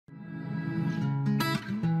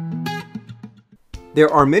There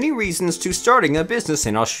are many reasons to starting a business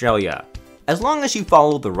in Australia. As long as you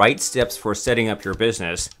follow the right steps for setting up your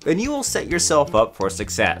business, then you will set yourself up for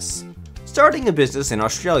success. Starting a business in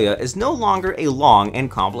Australia is no longer a long and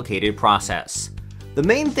complicated process. The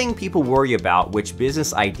main thing people worry about which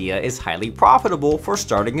business idea is highly profitable for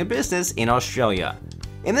starting a business in Australia.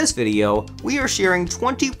 In this video, we are sharing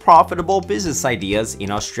 20 profitable business ideas in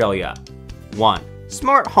Australia. 1.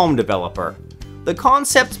 Smart home developer. The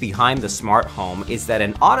concept behind the smart home is that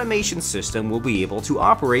an automation system will be able to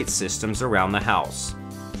operate systems around the house.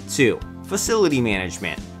 2. Facility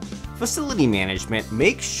management. Facility management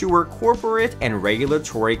makes sure corporate and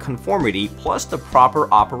regulatory conformity plus the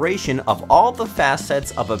proper operation of all the facets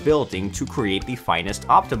of a building to create the finest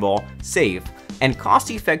optimal, safe, and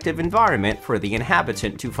cost-effective environment for the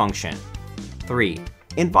inhabitant to function. 3.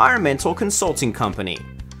 Environmental consulting company.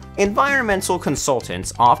 Environmental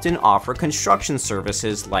consultants often offer construction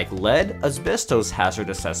services like lead asbestos hazard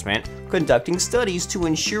assessment, conducting studies to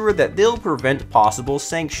ensure that they'll prevent possible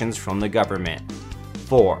sanctions from the government.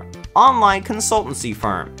 4. Online consultancy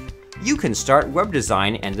firm. You can start web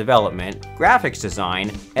design and development, graphics design,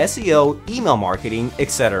 SEO, email marketing,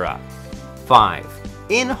 etc. 5.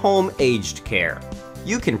 In-home aged care.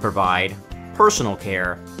 You can provide personal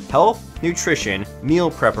care, health, nutrition,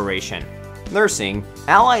 meal preparation, nursing,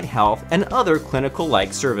 allied health, and other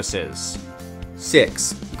clinical-like services.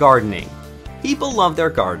 6. Gardening. People love their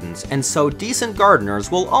gardens, and so decent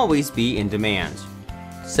gardeners will always be in demand.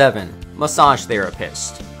 7. Massage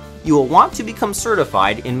therapist. You will want to become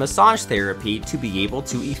certified in massage therapy to be able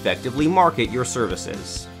to effectively market your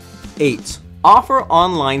services. 8. Offer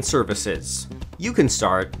online services. You can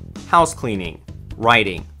start house cleaning,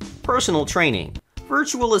 writing, personal training,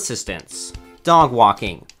 virtual assistants, dog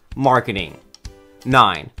walking, marketing.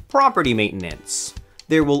 9. Property maintenance.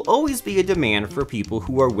 There will always be a demand for people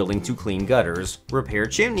who are willing to clean gutters, repair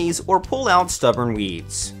chimneys, or pull out stubborn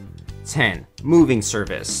weeds. 10. Moving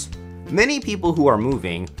service. Many people who are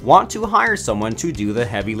moving want to hire someone to do the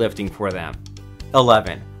heavy lifting for them.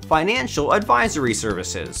 11. Financial advisory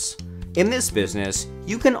services. In this business,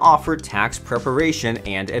 you can offer tax preparation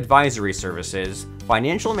and advisory services,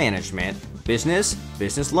 financial management, business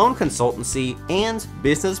loan consultancy, and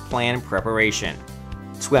business plan preparation.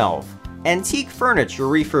 12. Antique furniture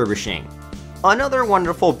refurbishing. Another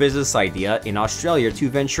wonderful business idea in Australia to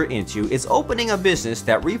venture into is opening a business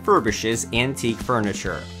that refurbishes antique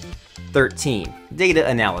furniture. 13. Data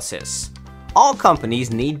analysis. All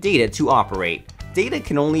companies need data to operate. Data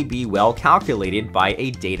can only be well calculated by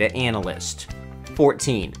a data analyst.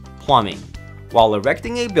 14. Plumbing. While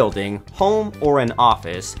erecting a building, home, or an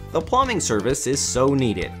office, the plumbing service is so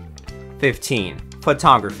needed. 15.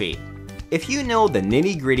 Photography. If you know the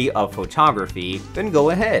nitty-gritty of photography, then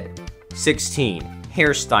go ahead. 16.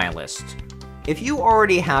 Hairstylist. If you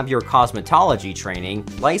already have your cosmetology training,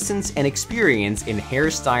 license, and experience in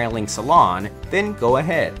hairstyling salon, then go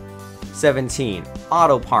ahead. 17.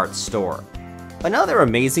 Auto parts store. Another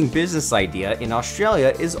amazing business idea in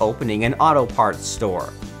Australia is opening an auto parts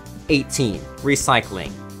store. 18.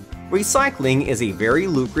 Recycling. Recycling is a very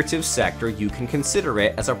lucrative sector. You can consider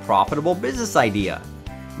it as a profitable business idea.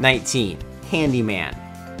 19. Handyman.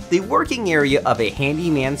 The working area of a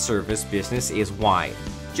handyman service business is wide.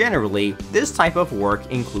 Generally, this type of work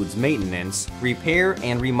includes maintenance, repair,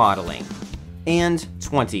 and remodeling. And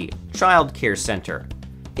 20. Child care center.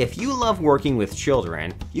 If you love working with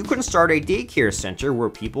children, you can start a daycare center where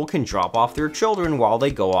people can drop off their children while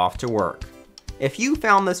they go off to work. If you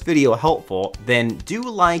found this video helpful, then do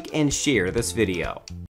like and share this video.